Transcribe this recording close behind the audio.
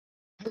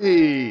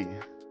Hey,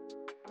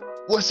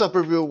 what's up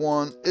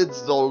everyone?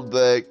 It's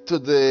Dolbeck.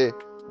 Today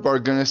we're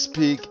gonna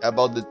speak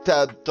about the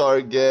tab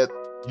target.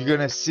 You're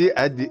gonna see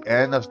at the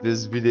end of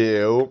this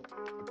video,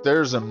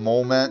 there's a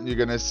moment you're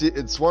gonna see.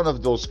 It's one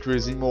of those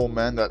crazy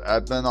moments that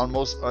happen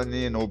almost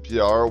only in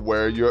OPR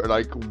where you're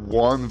like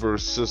 1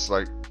 versus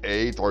like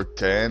 8 or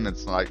 10.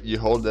 It's like you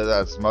hold it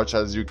as much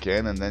as you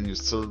can and then you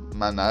still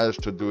manage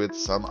to do it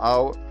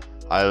somehow.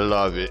 I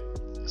love it.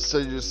 So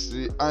you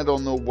see, I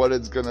don't know what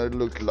it's gonna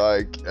look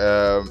like.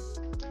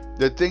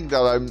 The thing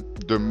that I'm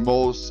the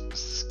most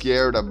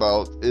scared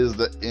about is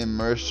the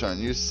immersion.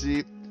 You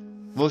see,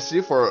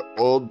 mostly for an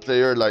old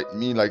player like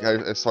me, like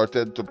I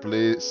started to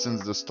play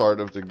since the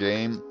start of the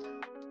game.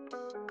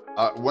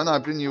 When I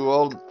play New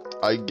World,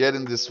 I get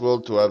in this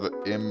world to have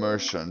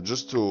immersion,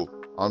 just to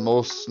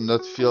almost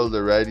not feel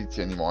the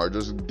reality anymore.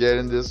 Just get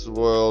in this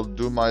world,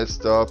 do my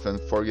stuff, and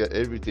forget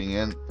everything.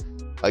 And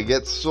I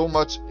get so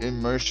much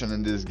immersion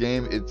in this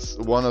game. It's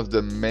one of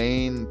the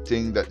main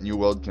things that New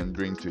World can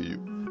bring to you.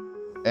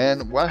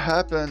 And what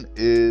happened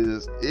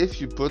is,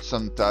 if you put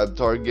some tab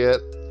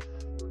target,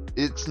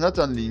 it's not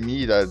only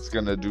me that's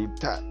gonna do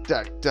tack,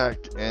 tack, tack,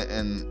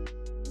 and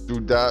do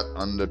that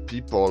on the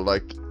people.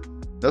 Like,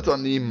 not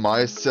only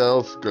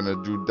myself gonna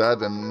do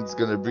that, and it's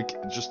gonna break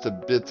just a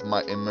bit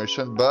my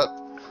immersion, but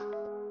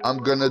I'm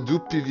gonna do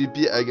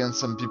PvP against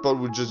some people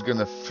who just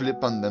gonna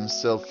flip on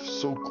themselves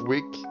so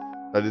quick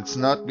that it's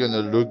not gonna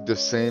look the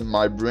same.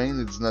 My brain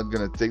is not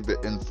gonna take the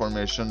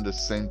information the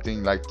same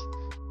thing. Like,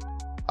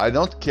 I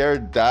don't care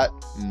that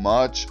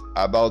much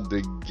about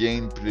the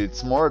gameplay.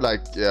 It's more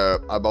like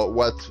about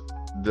what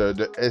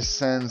the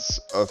essence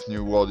of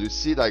New World. You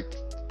see, like,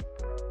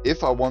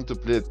 if I want to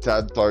play a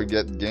tab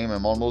target game,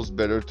 I'm almost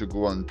better to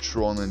go on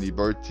Throne and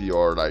Liberty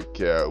or like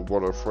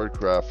World of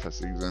Warcraft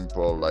as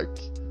example. Like,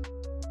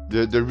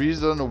 the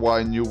reason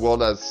why New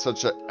World has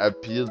such an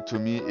appeal to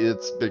me,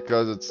 it's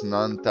because it's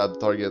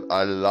non-tab target.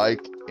 I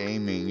like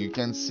aiming. You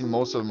can see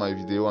most of my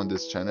video on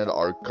this channel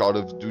are Call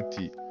of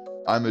Duty.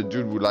 I'm a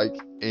dude who like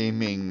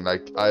aiming.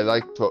 Like, I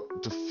like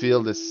to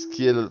feel the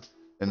skill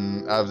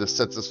and have the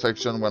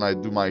satisfaction when I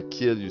do my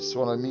kill. You see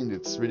what I mean?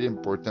 It's really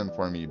important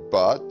for me.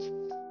 But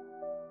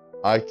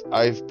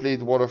I've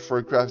played World of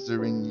Warcraft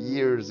during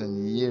years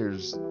and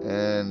years,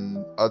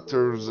 and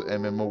others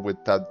MMO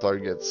with tab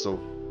targets. So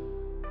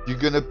you're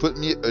gonna put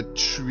me a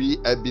 3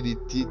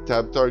 ability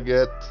tab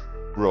target,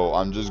 bro,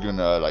 I'm just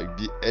gonna like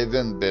be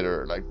even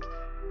better. Like,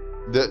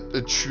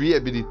 the 3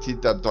 ability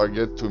tab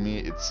target, to me,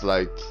 it's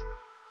like,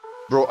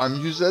 bro, I'm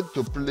used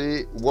to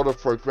play World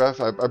of Warcraft.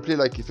 I play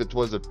like if it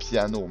was a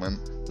piano, man.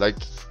 Like,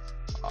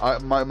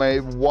 my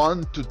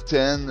 1 to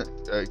 10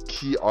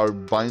 key are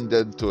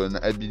binded to an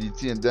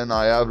ability, and then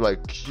I have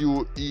like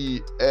Q, E,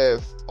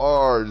 F,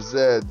 R,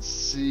 Z,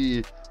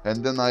 C,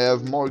 and then I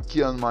have more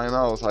key on my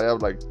mouse. I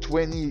have like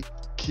 20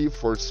 key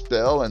for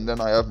spell, and then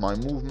I have my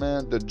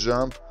movement, the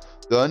jump.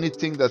 The only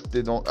thing that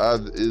they don't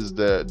have is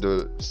the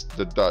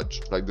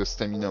dodge, like the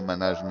stamina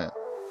management.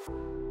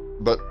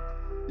 But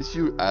if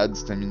you add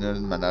stamina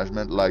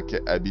management like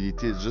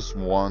ability, it's just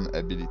 1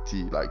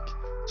 ability. Like,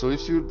 so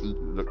if you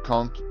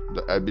count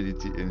the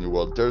ability in your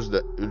world, there's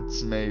the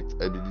ultimate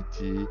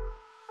ability,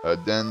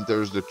 then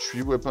there's the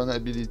 3 weapon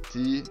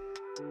ability,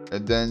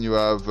 and then you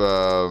have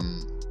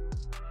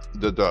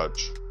the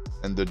dodge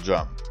and the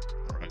jump.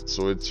 Alright,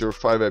 so it's your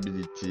 5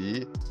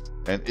 ability,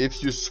 and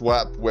if you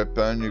swap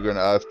weapon, you're gonna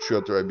have 3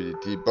 other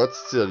ability, but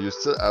still, you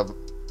still have,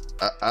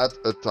 at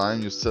a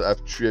time, you still have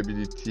 3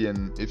 ability,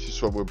 and if you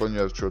swap weapon, you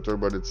have 3 other,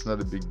 but it's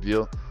not a big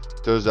deal.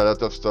 There's a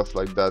lot of stuff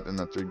like that in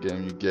other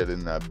game. You get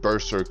in a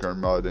Berserker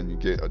mode and you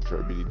get other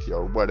ability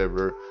or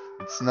whatever.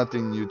 It's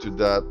nothing new to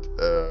that.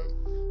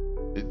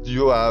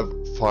 You have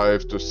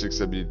 5 to 6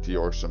 ability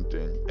or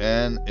something,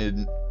 and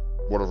in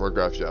World of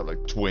Warcraft you have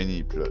like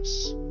 20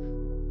 plus.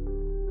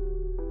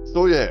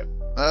 So yeah,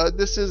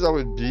 this is how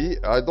it be.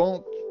 I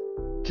don't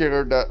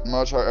care that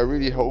much. I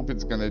really hope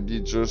it's gonna be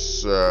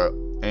just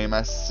aim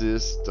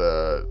assist,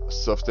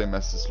 soft aim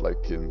assist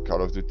like in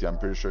Call of Duty. I'm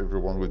pretty sure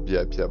everyone would be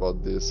happy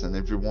about this, and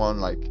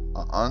everyone, like,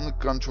 on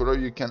controller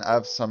you can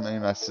have some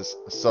aim assist,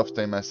 soft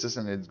aim assist,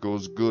 and it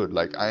goes good.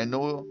 Like, I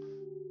know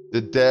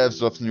the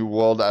devs of New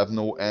World have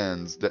no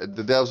hands. The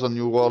devs of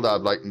New World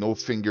have like no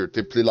finger.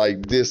 They play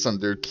like this on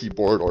their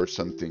keyboard or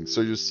something.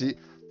 So you see,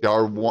 they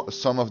are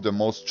some of the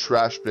most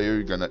trash players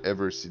you're gonna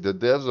ever see. The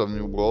devs of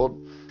New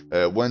World,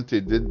 when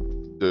they did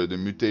the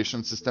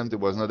mutation system, they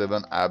was not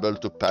even able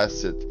to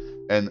pass it.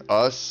 And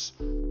us,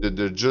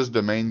 just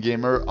the main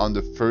gamer, on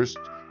the first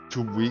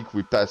 2 weeks,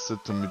 we passed it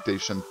to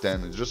mutation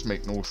 10. It just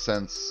make no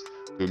sense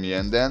to me.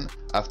 And then,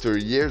 after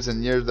years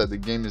and years that the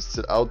game is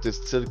still out, they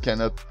still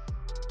cannot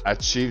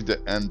achieve the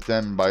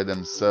anthem by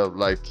themselves,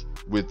 like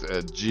with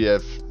a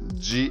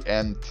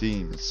GN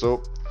team.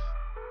 So,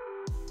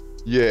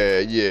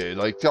 yeah,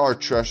 like, they are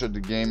trash at the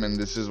game, and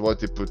this is what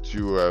they put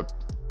you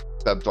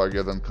tab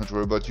target and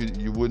controller, but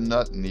you would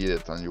not need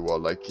it on your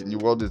world. Like, in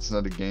your world, it's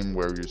not a game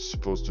where you're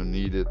supposed to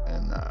need it,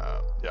 and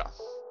yeah.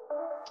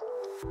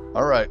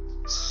 Alright,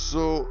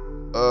 so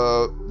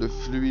the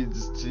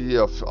fluidity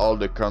of all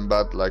the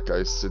combat, like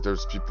I said,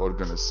 there's people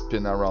gonna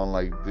spin around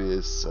like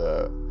this.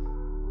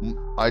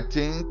 I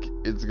think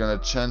it's gonna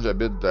change a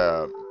bit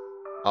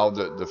how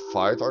the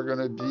fight are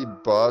gonna be,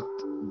 but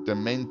the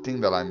main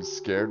thing that I'm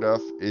scared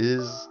of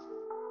is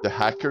the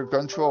hacker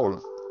control.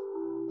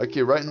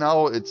 Okay, right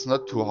now it's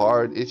not too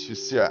hard. If you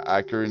see a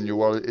hacker in your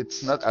world,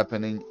 it's not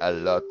happening a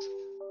lot.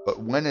 But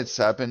when it's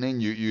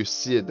happening, you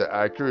see it. The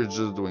hacker is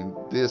just doing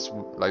this,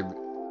 like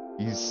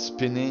he's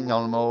spinning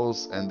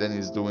almost, and then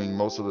he's doing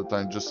most of the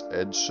time just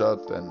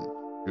headshot and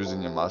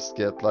using a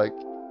musket like.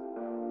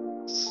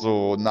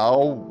 So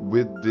now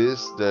with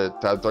this, the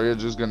target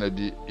is just gonna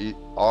be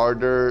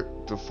harder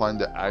to find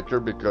the hacker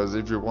because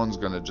everyone's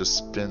gonna just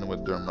spin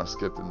with their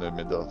musket in the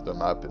middle of the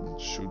map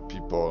and shoot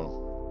people.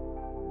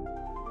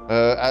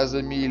 As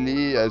a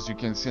melee, as you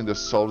can see in the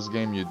Souls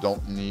game, you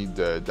don't need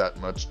that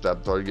much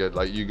tab target.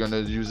 Like you're gonna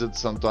use it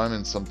sometime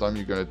and sometime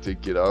you're gonna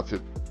take it off.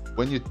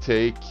 When you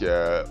take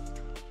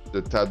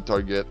the tab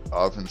target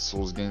off in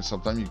Souls games,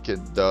 sometimes you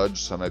can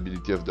dodge some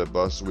ability of the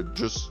boss with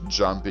just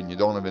jumping. You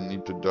don't even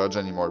need to dodge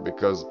anymore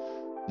because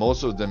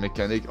most of the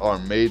mechanics are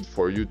made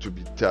for you to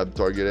be tab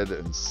targeted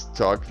and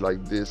stuck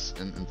like this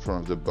in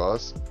front of the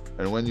boss.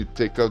 And when you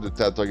take off the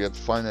tab target,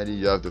 finally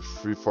you have the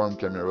freeform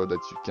camera that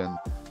you can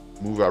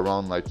move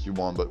around like you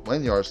want. But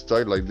when you are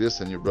stuck like this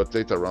and you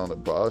rotate around a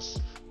boss,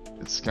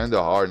 it's kind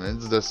of hard. And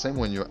it's the same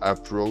when you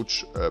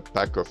approach a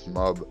pack of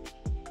mob.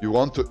 You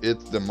want to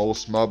hit the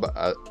most mob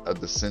at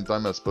the same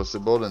time as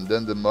possible, and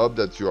then the mob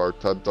that you are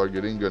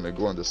targeting gonna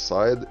go on the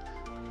side,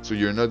 so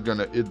you're not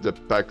gonna hit the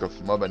pack of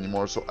mob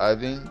anymore. So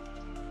having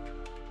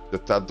the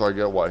tab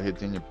target while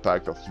hitting a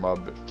pack of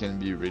mob can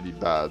be really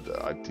bad,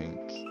 I think.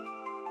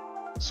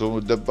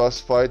 So the boss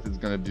fight is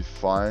gonna be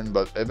fine,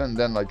 but even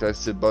then, like I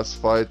said, boss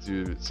fight,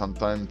 you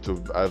sometimes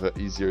to have an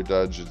easier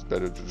dodge, it's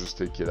better to just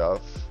take it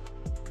off.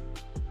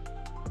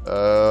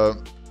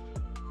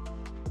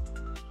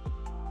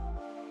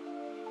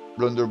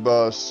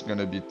 Blunderbuss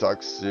gonna be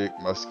toxic,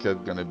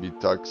 musket gonna be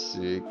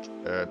toxic.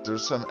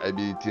 There's some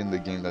ability in the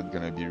game that's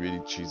gonna be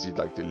really cheesy,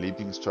 like the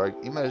leaping strike.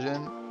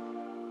 Imagine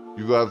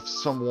you have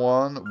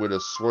someone with a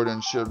sword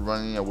and shield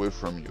running away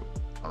from you,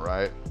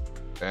 alright?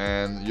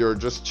 And you're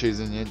just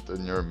chasing it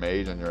and you're a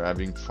mage and you're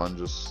having fun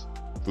just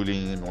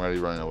bullying him while he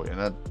runs away. And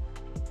that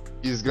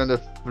he's gonna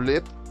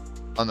flip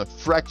on a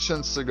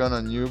fraction second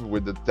on you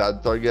with the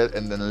tab target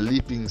and then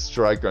leaping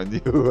strike on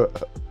you.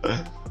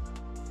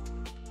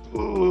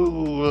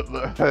 Ooh,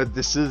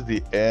 this is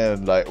the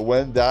end. Like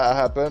when that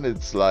happens,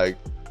 it's like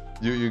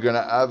you're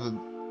gonna have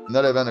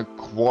not even a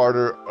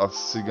quarter of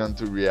second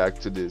to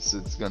react to this.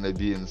 It's gonna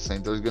be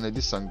insane. There's gonna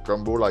be some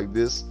combo like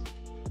this.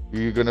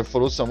 You're gonna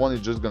follow someone,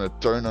 he's just gonna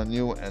turn on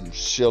you and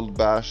shield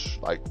bash,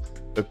 like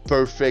a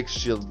perfect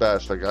shield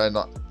bash. Like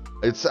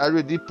it's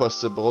already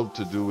possible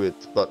to do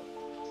it, but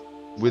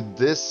with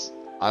this,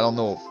 I don't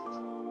know.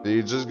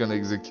 They're just gonna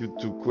execute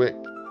too quick.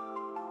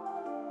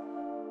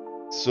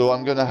 So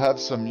I'm gonna have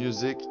some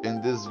music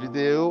in this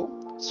video.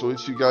 So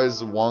if you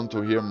guys want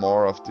to hear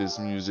more of this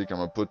music, I'm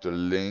gonna put a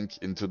link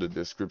into the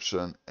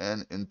description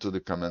and into the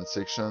comment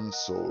section.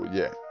 So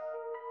yeah.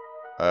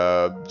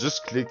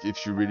 Just click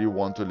if you really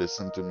want to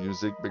listen to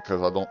music,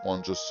 because I don't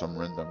want just some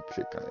random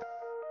click on it.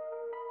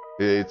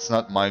 It's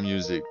not my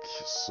music,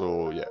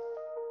 so yeah.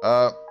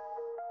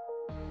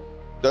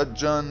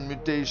 Dungeon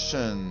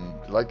mutation,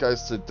 like I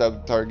said,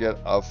 tab target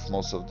off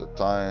most of the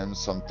time.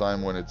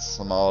 Sometime when it's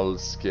small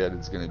scale,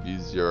 it's gonna be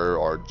easier,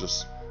 or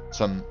just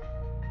some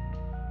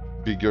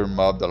bigger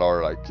mob that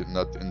are like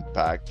not in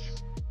pack,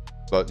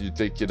 but you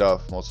take it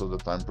off most of the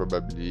time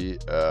probably.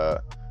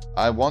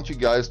 I want you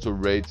guys to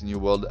rate New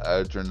World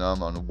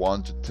Aeternum on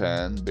 1 to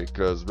 10,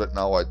 because right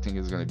now I think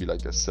it's gonna be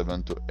like a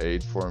 7 to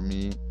 8 for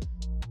me.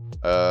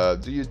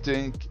 Do you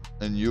think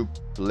a new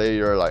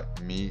player like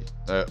me,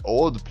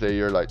 old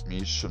player like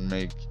me, should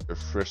make a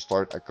fresh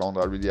start account?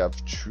 I already have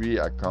 3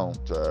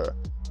 accounts.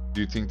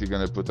 Do you think they're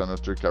gonna put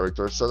another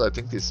character? So I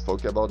think they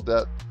spoke about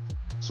that.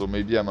 So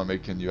maybe I'm gonna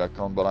make a new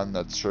account, but I'm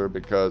not sure,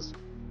 because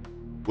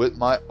with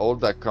my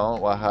old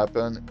account, what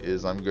happened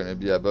is I'm gonna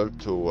be able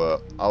to,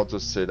 how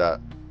to say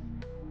that?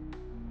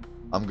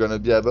 I'm gonna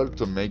be able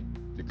to make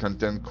the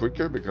content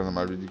quicker, because I'm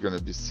already gonna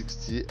be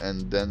 60,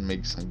 and then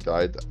make some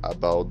guide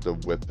about the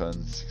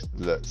weapons,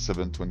 the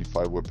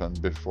 725 weapon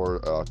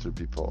before other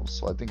people.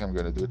 So I think I'm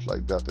gonna do it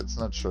like that. It's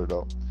not sure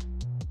though.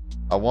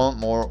 I want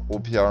more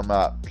OPR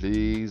map.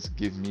 Please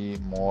give me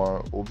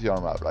more OPR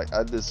map. Like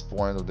at this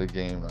point of the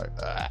game, like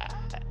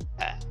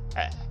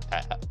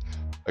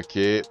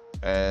okay.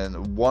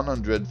 And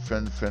 100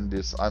 friend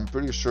list. I'm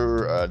pretty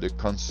sure the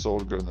console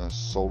gonna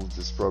solve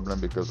this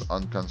problem, because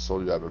on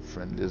console you have a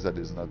friend list that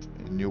is not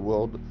in New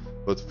World.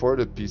 But for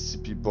the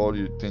PC people,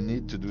 they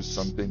need to do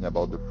something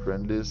about the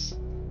friend list.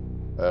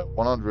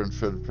 100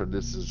 friend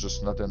list is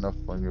just not enough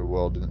for New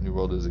World. New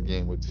World is a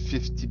game with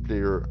 50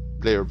 player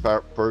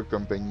per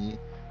company.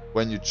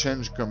 When you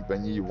change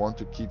company, you want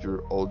to keep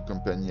your old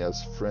company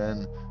as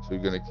friend, so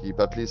you're gonna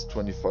keep at least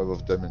 25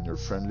 of them in your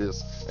friend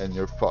list, and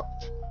you're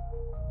fucked.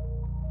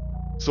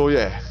 So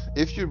yeah,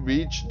 if you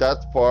reach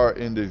that far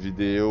in the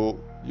video,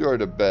 you're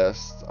the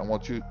best. I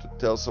want you to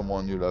tell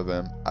someone you love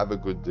him. Have a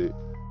good day.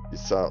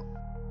 Peace out.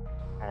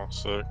 Oh,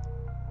 sick.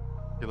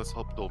 Okay, let's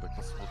help Dolbeck.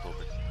 Let's help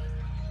Dolbeck.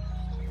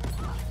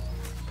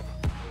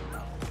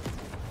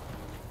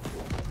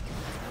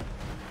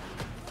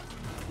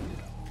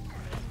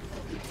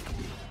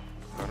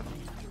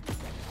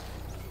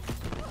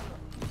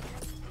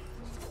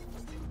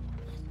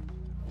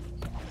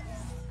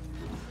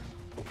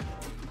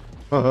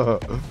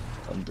 Got him.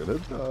 I'm gonna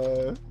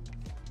die.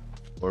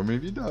 Or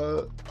maybe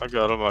not. I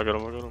got him, I got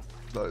him, I got him.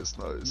 Nice,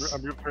 nice.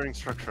 I'm repairing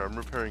structure. I'm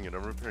repairing it.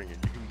 I'm repairing it.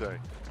 You can die.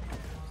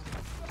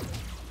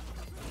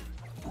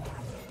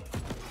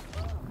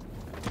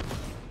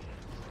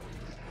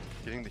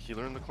 Getting the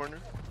healer in the corner.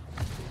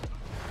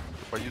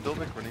 Are you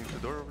Dolbeck running to the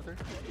door over there?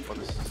 Oh,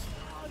 this is.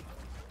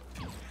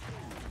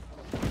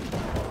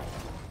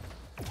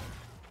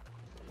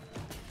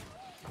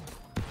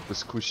 The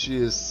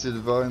squishy is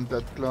silver in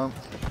that clump.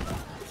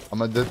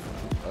 I'm at dead.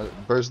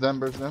 Burst them,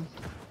 burst them.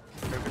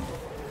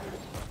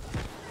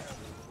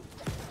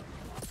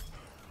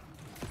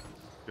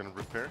 Gonna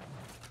repair.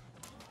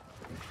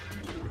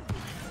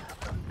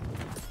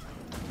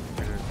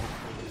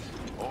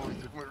 Oh,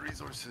 he took my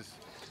resources.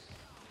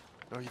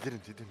 No, he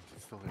didn't. He didn't.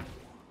 He's still there.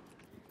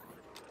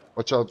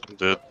 Watch out. I'm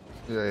dead.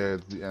 Yeah, yeah,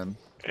 it's the end.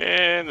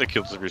 And they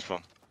killed the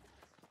respawn.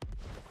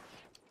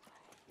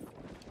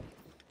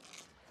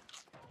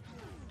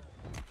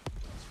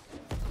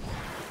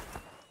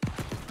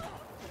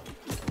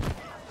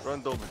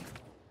 Run, Dolbeck.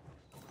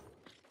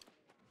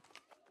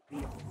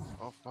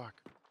 Oh, fuck.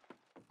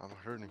 I'm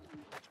hurting.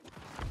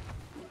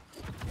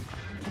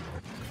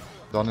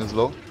 Dawn is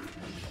low.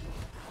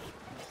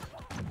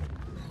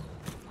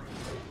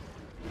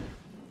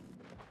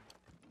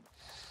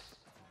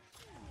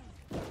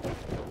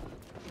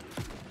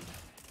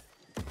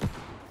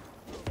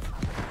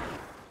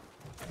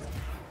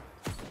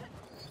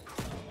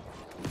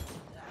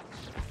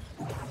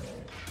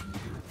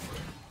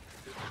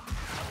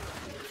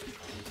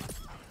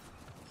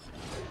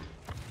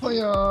 Oh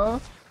yeah.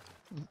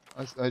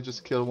 I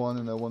just killed one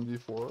in a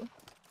 1v4.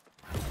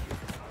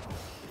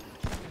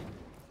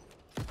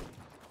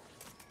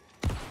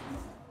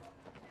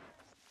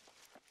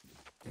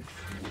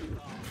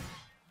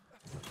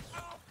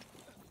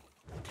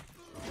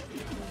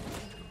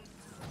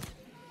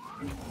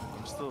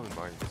 I'm still in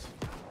mines.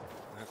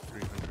 I have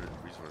 300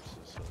 resources,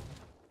 so.